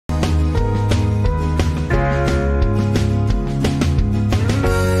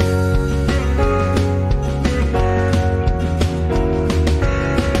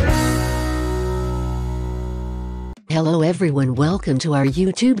everyone, welcome to our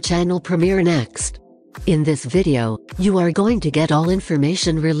YouTube channel Premiere Next. In this video, you are going to get all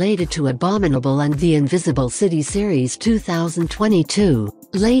information related to Abominable and the Invisible City Series 2022.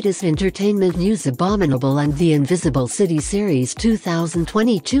 Latest entertainment news: Abominable and the Invisible City Series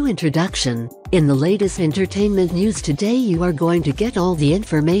 2022 introduction. In the latest entertainment news today, you are going to get all the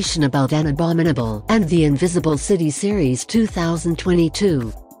information about an Abominable and the Invisible City Series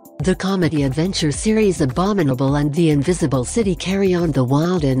 2022. The comedy-adventure series Abominable and the Invisible City carry on the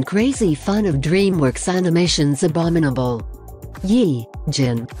wild and crazy fun of DreamWorks Animation's Abominable. Yi,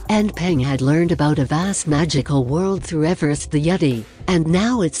 Jin, and Peng had learned about a vast magical world through Everest the Yeti, and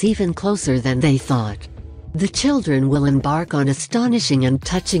now it's even closer than they thought. The children will embark on astonishing and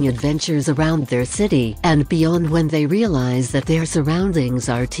touching adventures around their city and beyond when they realize that their surroundings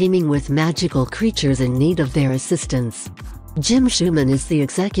are teeming with magical creatures in need of their assistance. Jim Schumann is the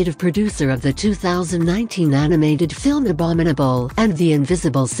executive producer of the 2019 animated film Abominable and the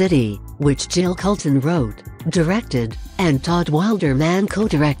Invisible City, which Jill Colton wrote, directed, and Todd Wilderman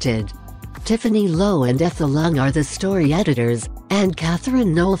co-directed. Tiffany Lowe and Ethel Lung are the story editors, and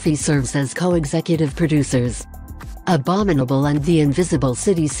Catherine Nolfi serves as co-executive producers. Abominable and the Invisible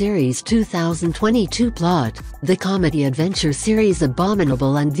City Series 2022 plot. The comedy-adventure series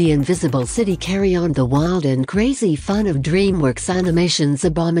Abominable and the Invisible City carry on the wild and crazy fun of DreamWorks Animation's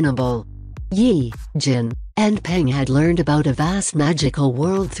Abominable. Yi, Jin, and Peng had learned about a vast magical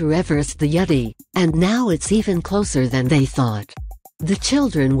world through Everest the Yeti, and now it's even closer than they thought. The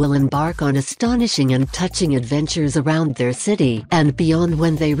children will embark on astonishing and touching adventures around their city and beyond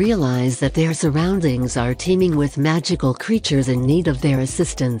when they realize that their surroundings are teeming with magical creatures in need of their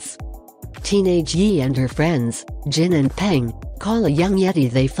assistance. Teenage Yi and her friends, Jin and Peng, call a young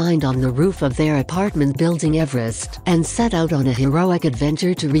Yeti they find on the roof of their apartment building Everest and set out on a heroic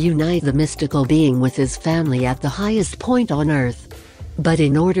adventure to reunite the mystical being with his family at the highest point on Earth. But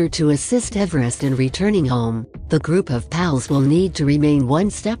in order to assist Everest in returning home, the group of pals will need to remain one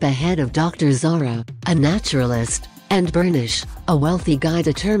step ahead of Dr. Zara, a naturalist, and Burnish, a wealthy guy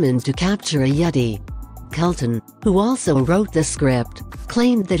determined to capture a Yeti. Kelton, who also wrote the script,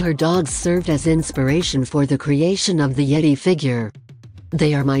 claimed that her dogs served as inspiration for the creation of the Yeti figure.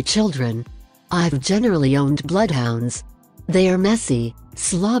 "They are my children. I've generally owned bloodhounds. They are messy,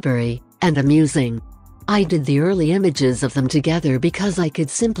 slobbery, and amusing. I did the early images of them together because I could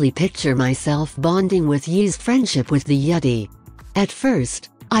simply picture myself bonding with Yi's friendship with the Yeti. At first,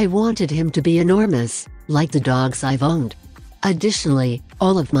 I wanted him to be enormous, like the dogs I've owned. Additionally,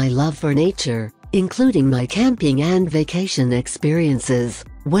 all of my love for nature, including my camping and vacation experiences,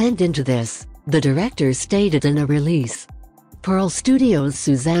 went into this," the director stated in a release. Pearl Studios'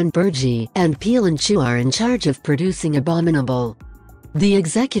 Suzanne Bergy and Peel & Chu are in charge of producing Abominable. The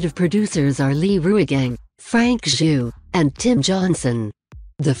executive producers are Lee Ruigang, Frank Zhu, and Tim Johnson.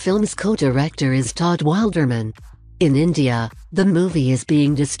 The film's co-director is Todd Wilderman. In India, the movie is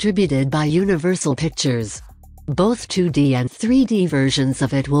being distributed by Universal Pictures. Both 2D and 3D versions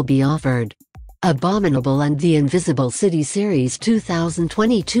of it will be offered. Abominable and the Invisible City Series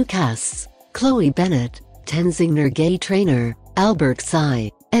 2022 casts: Chloe Bennett, Tenzing Norgay Trainer, Albert Tsai,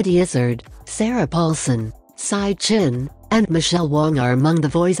 Eddie Izzard, Sarah Paulson, Sai Chin, and Michelle Wong are among the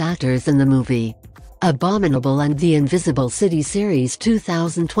voice actors in the movie. Abominable and the Invisible City Series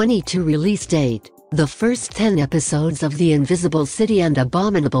 2022 release date. The first 10 episodes of The Invisible City and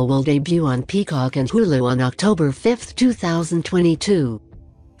Abominable will debut on Peacock and Hulu on October 5, 2022.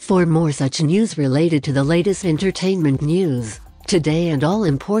 For more such news related to the latest entertainment news, today and all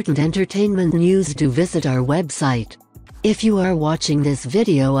important entertainment news, do visit our website. If you are watching this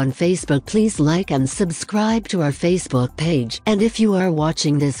video on Facebook, please like and subscribe to our Facebook page. And if you are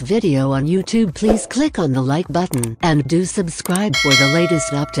watching this video on YouTube, please click on the like button and do subscribe for the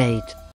latest update.